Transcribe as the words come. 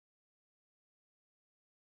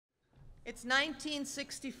It's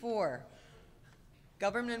 1964.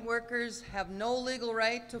 Government workers have no legal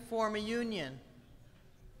right to form a union.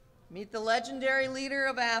 Meet the legendary leader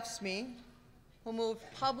of AFSCME, who moved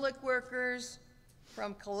public workers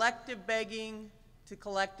from collective begging to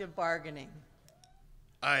collective bargaining.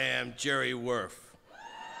 I am Jerry Wurf.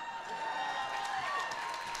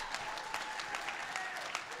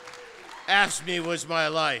 AFSCME was my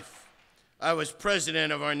life. I was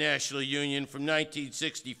president of our national union from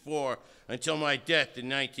 1964 until my death in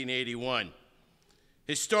 1981.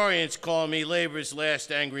 Historians call me labor's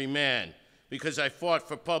last angry man because I fought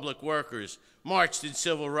for public workers, marched in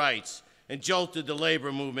civil rights, and jolted the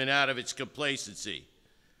labor movement out of its complacency.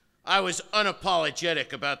 I was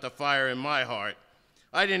unapologetic about the fire in my heart.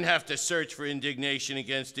 I didn't have to search for indignation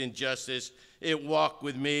against injustice. It walked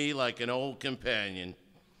with me like an old companion.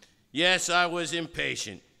 Yes, I was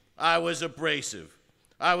impatient. I was abrasive.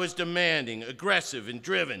 I was demanding, aggressive, and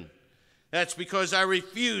driven. That's because I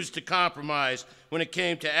refused to compromise when it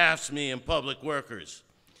came to AFSCME and public workers.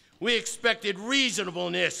 We expected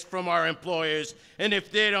reasonableness from our employers, and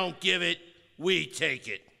if they don't give it, we take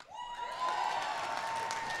it.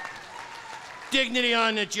 Dignity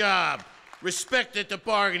on the job, respect at the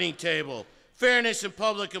bargaining table, fairness in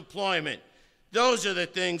public employment. Those are the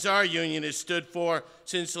things our union has stood for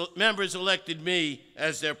since members elected me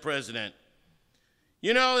as their president.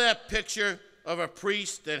 You know that picture of a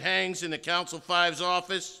priest that hangs in the Council 5's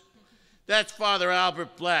office? That's Father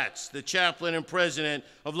Albert Blatz, the chaplain and president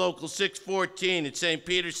of Local 614 at St.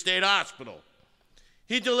 Peter's State Hospital.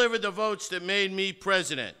 He delivered the votes that made me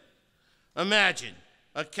president. Imagine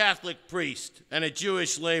a Catholic priest and a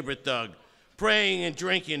Jewish labor thug praying and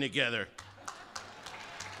drinking together.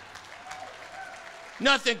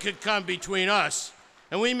 Nothing could come between us,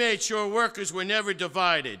 and we made sure workers were never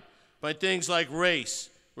divided by things like race,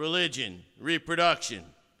 religion, reproduction.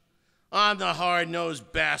 I'm the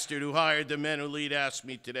hard-nosed bastard who hired the men who lead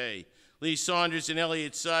AFSCME today. Lee Saunders and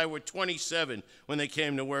Eliot Seide were 27 when they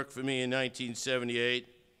came to work for me in 1978.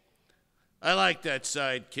 I like that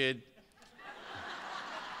Seide kid.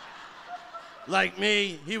 Like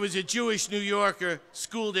me, he was a Jewish New Yorker,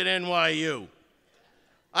 schooled at NYU.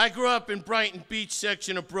 I grew up in Brighton Beach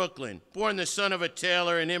section of Brooklyn, born the son of a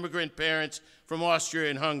tailor and immigrant parents from Austria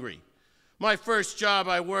and Hungary. My first job,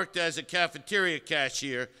 I worked as a cafeteria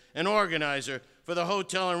cashier and organizer for the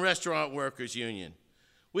Hotel and Restaurant Workers Union.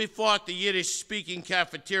 We fought the Yiddish-speaking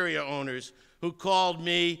cafeteria owners who called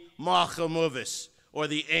me Malchamuvis, or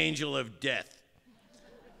the Angel of Death.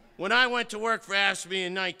 When I went to work for AFSCME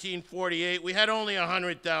in 1948, we had only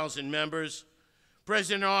 100,000 members.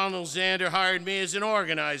 President Arnold Zander hired me as an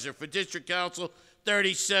organizer for District Council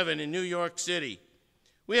 37 in New York City.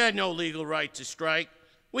 We had no legal right to strike.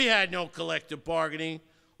 We had no collective bargaining.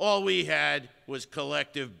 All we had was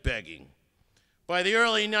collective begging. By the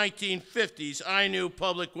early 1950s, I knew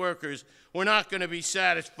public workers were not going to be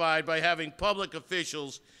satisfied by having public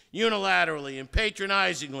officials unilaterally and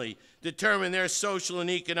patronizingly determine their social and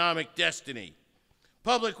economic destiny.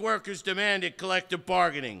 Public workers demanded collective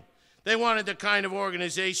bargaining. They wanted the kind of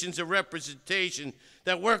organizations of representation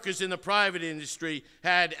that workers in the private industry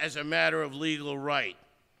had as a matter of legal right.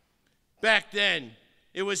 Back then,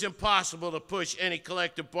 it was impossible to push any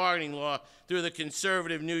collective bargaining law through the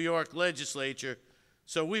conservative New York legislature,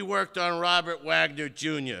 so we worked on Robert Wagner,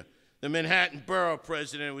 Jr., the Manhattan borough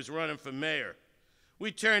president who was running for mayor.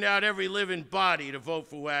 We turned out every living body to vote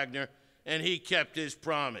for Wagner, and he kept his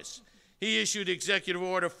promise. He issued Executive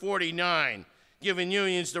Order 49, giving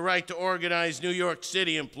unions the right to organize New York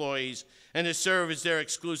City employees and to serve as their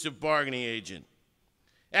exclusive bargaining agent.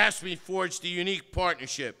 AFSCME forged a unique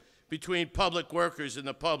partnership between public workers and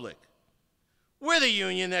the public. We're the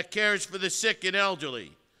union that cares for the sick and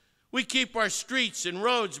elderly. We keep our streets and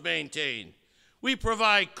roads maintained. We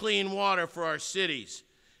provide clean water for our cities,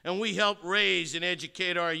 and we help raise and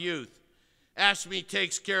educate our youth. AFSCME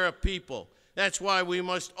takes care of people. That's why we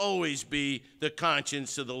must always be the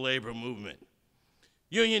conscience of the labor movement.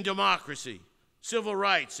 Union democracy, civil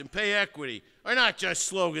rights, and pay equity are not just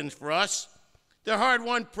slogans for us. They're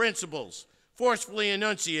hard-won principles, forcefully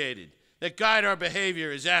enunciated, that guide our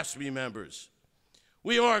behavior as AFSCME members.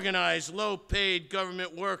 We organize low-paid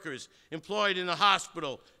government workers employed in the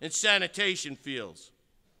hospital and sanitation fields.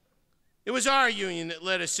 It was our union that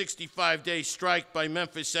led a 65-day strike by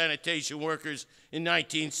Memphis sanitation workers in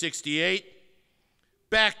 1968.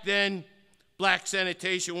 Back then, black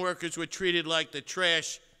sanitation workers were treated like the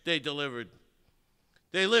trash they delivered.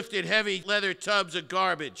 They lifted heavy leather tubs of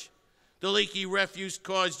garbage. The leaky refuse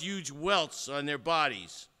caused huge welts on their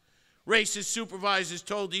bodies. Racist supervisors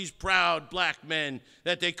told these proud black men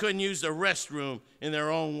that they couldn't use the restroom in their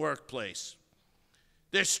own workplace.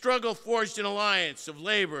 Their struggle forged an alliance of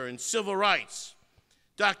labor and civil rights.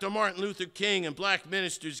 Dr. Martin Luther King and black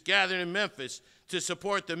ministers gathered in Memphis to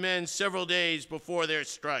support the men several days before their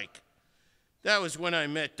strike. That was when I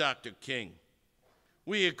met Dr. King.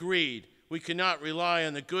 We agreed we could not rely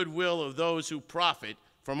on the goodwill of those who profit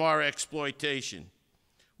from our exploitation.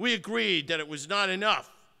 We agreed that it was not enough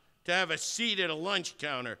to have a seat at a lunch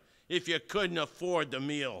counter if you couldn't afford the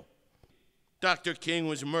meal. Dr. King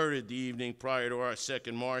was murdered the evening prior to our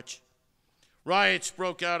second march. Riots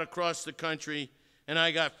broke out across the country, and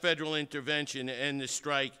I got federal intervention to end the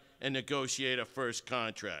strike and negotiate a first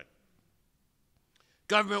contract.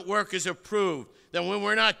 Government workers have proved that when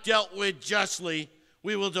we're not dealt with justly,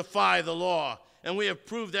 we will defy the law, and we have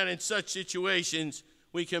proved that in such situations,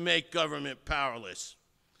 we can make government powerless.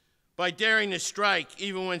 By daring to strike,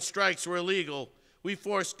 even when strikes were illegal, we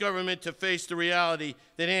forced government to face the reality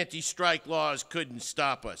that anti-strike laws couldn't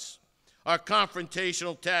stop us. Our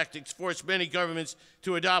confrontational tactics forced many governments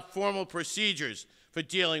to adopt formal procedures for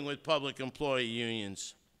dealing with public employee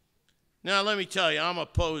unions. Now, let me tell you, I'm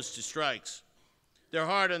opposed to strikes. They're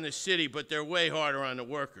hard on the city, but they're way harder on the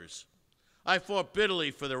workers. I fought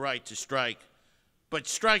bitterly for the right to strike, but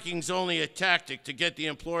striking's only a tactic to get the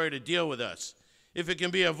employer to deal with us. If it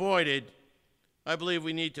can be avoided, I believe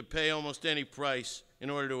we need to pay almost any price in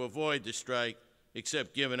order to avoid the strike,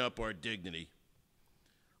 except giving up our dignity.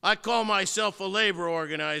 I call myself a labor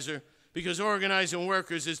organizer because organizing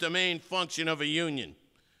workers is the main function of a union.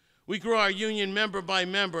 We grew our union member by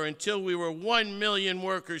member until we were 1 million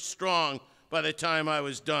workers strong by the time I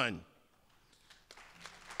was done.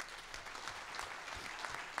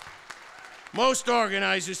 Most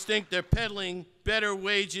organizers think they're peddling better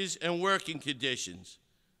wages and working conditions.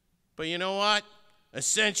 But you know what?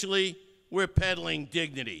 Essentially, we're peddling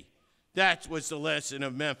dignity. That was the lesson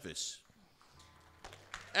of Memphis.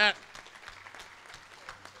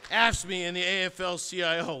 AFSCME and the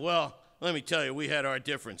AFL-CIO, well, let me tell you, we had our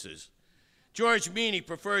differences. George Meany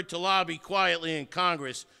preferred to lobby quietly in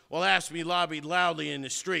Congress, while AFSCME lobbied loudly in the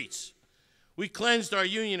streets. We cleansed our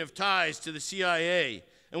union of ties to the CIA,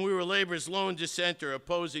 and we were labor's lone dissenter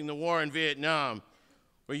opposing the war in Vietnam,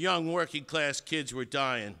 where young working-class kids were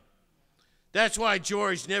dying. That's why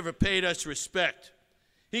George never paid us respect.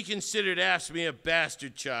 He considered AFSCME a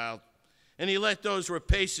bastard child, and he let those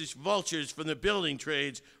rapacious vultures from the building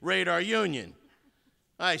trades raid our union.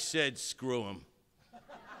 I said, screw him.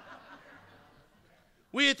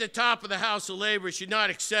 We at the top of the House of Labor should not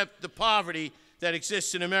accept the poverty that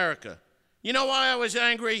exists in America. You know why I was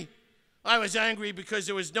angry? I was angry because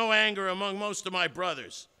there was no anger among most of my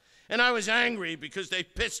brothers. And I was angry because they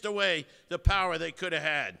pissed away the power they could have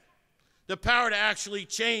had. The power to actually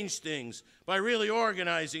change things by really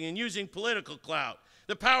organizing and using political clout.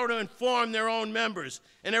 The power to inform their own members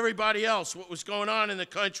and everybody else what was going on in the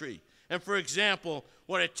country. And for example,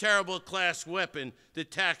 what a terrible class weapon the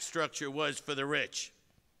tax structure was for the rich.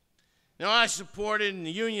 Now I supported and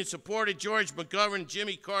the union supported George McGovern and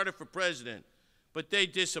Jimmy Carter for president, but they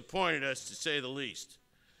disappointed us to say the least.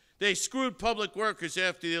 They screwed public workers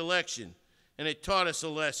after the election, and it taught us a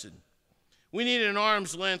lesson. We need an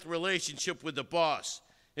arm's length relationship with the boss.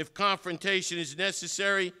 If confrontation is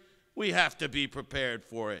necessary, we have to be prepared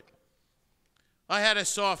for it. I had a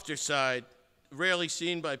softer side, rarely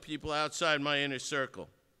seen by people outside my inner circle.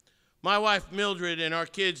 My wife Mildred and our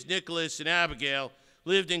kids Nicholas and Abigail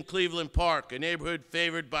lived in Cleveland Park, a neighborhood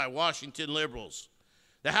favored by Washington liberals.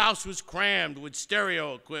 The house was crammed with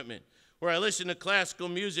stereo equipment, where I listened to classical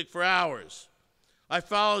music for hours. I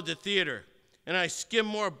followed the theater, and I skimmed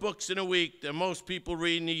more books in a week than most people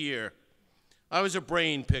read in a year. I was a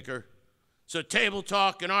brain picker, so table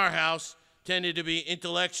talk in our house tended to be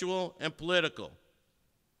intellectual and political.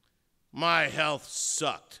 My health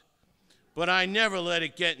sucked, but I never let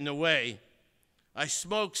it get in the way. I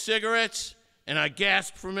smoked cigarettes, and I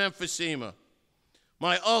gasped from emphysema.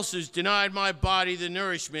 My ulcers denied my body the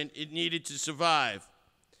nourishment it needed to survive.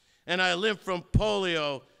 And I limped from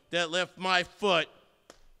polio that left my foot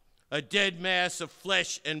a dead mass of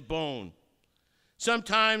flesh and bone.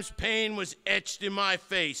 Sometimes pain was etched in my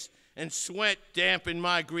face and sweat dampened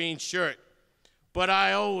my green shirt. But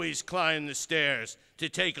I always climbed the stairs to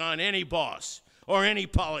take on any boss or any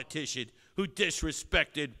politician who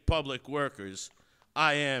disrespected public workers.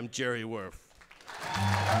 I am Jerry Wurf.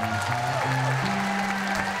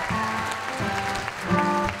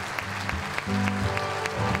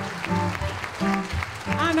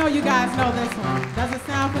 I know you guys know this one. Does it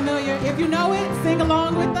sound familiar? If you know it, sing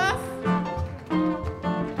along with us.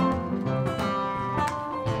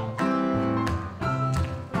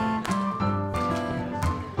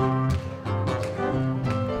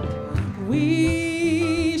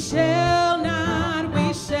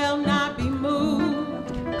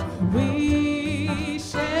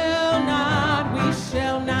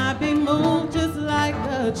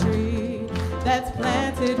 that's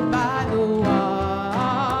planted by the water.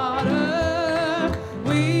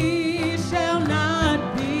 We shall not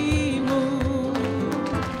be moved.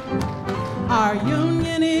 Our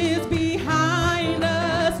union is behind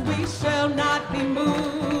us. We shall not be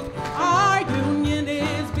moved. Our union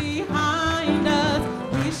is behind us.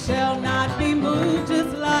 We shall not be moved,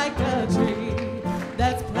 just like a tree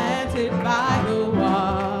that's planted by the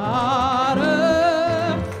water.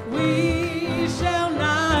 We shall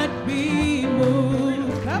not be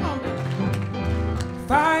moved. Come on.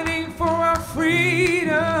 Fighting for our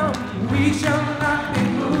freedom, we shall not be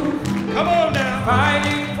moved. Come on now.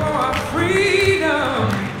 Fighting for our freedom,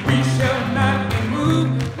 we shall not be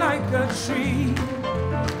moved like a tree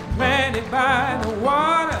planted by the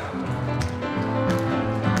water.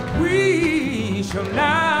 We shall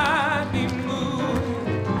not be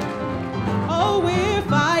moved. Oh, we're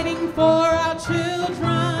fighting for our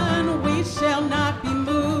children. We shall not be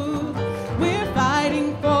moved. We're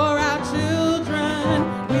fighting for our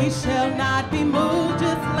children. We shall not be moved,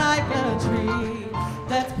 just like a tree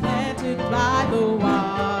that's planted by the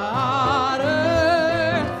water.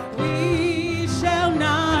 We shall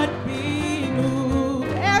not be moved.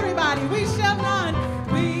 Everybody, we shall not.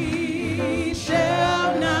 We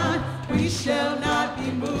shall not. We shall not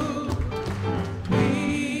be moved.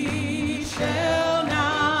 We shall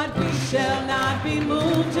not be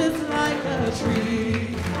moved, just like a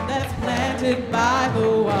tree that's planted by the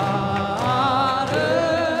water.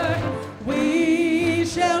 We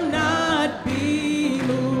shall not be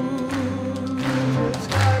moved,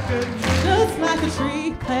 just like a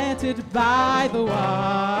tree planted by the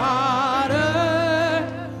water.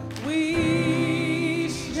 We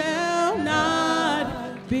shall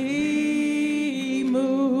not be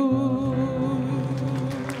moved.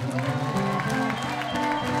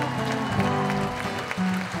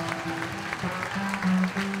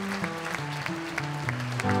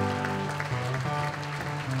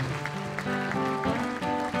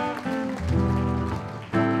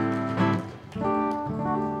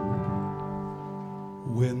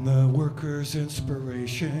 When the workers'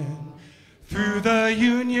 inspiration through the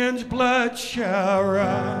union's blood shall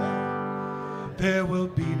run, there will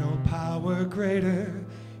be no power greater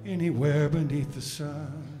anywhere beneath the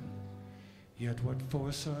sun. Yet what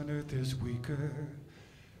force on earth is weaker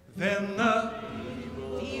than the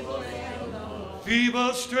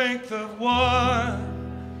feeble strength of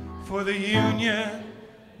one? For the union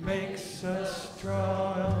makes us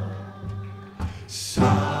strong.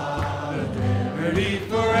 Solidarity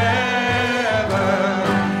forever.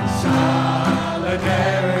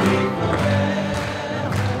 Solidarity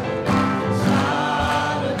forever.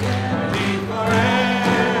 Solidarity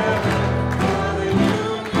forever. For the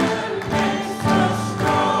union makes us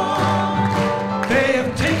strong. They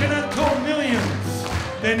have taken untold millions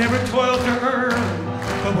they never toiled to earn,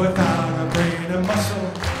 but without a brain and muscle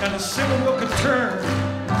and a single will could turn,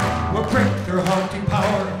 we'll break their haughty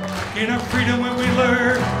power, gain our freedom when we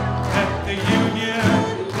learn that the union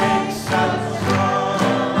makes us strong.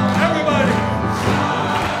 Everybody!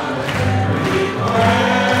 Solidarity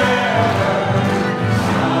forever.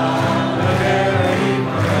 Solidarity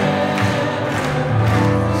forever.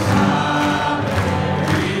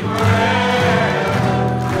 Solidarity forever.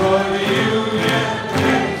 For the union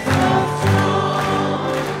makes us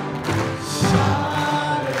strong.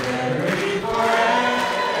 Solidarity forever.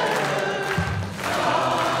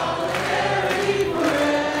 Solidarity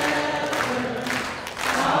forever.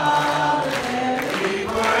 Solidarity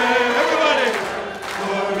forever. Everybody!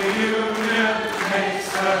 For the union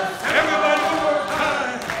makes us. Everybody one more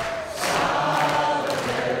time.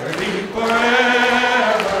 Solidarity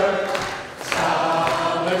forever.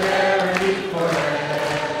 Solidarity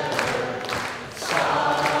forever.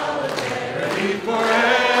 Solidarity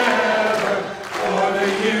forever. For the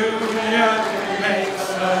union makes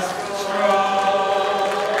us strong.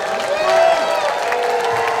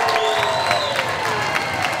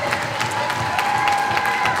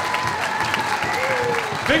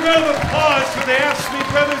 Big round of applause for the AFSCME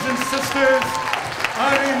brothers and sisters,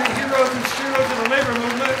 honoring the heroes and sheroes of the labor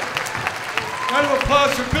movement. Round of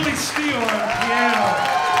applause for Billy Steele on piano,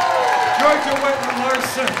 Wettlin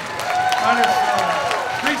Larsen on his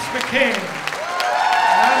Sharice McCain,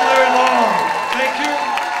 and I'm Larry Long. Thank you.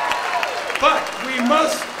 But we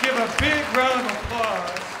must give a big round of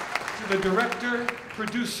applause to the director,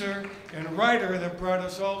 producer, and writer that brought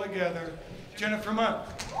us all together, Jennifer Monk.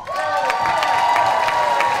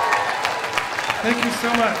 Thank you so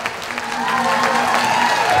much.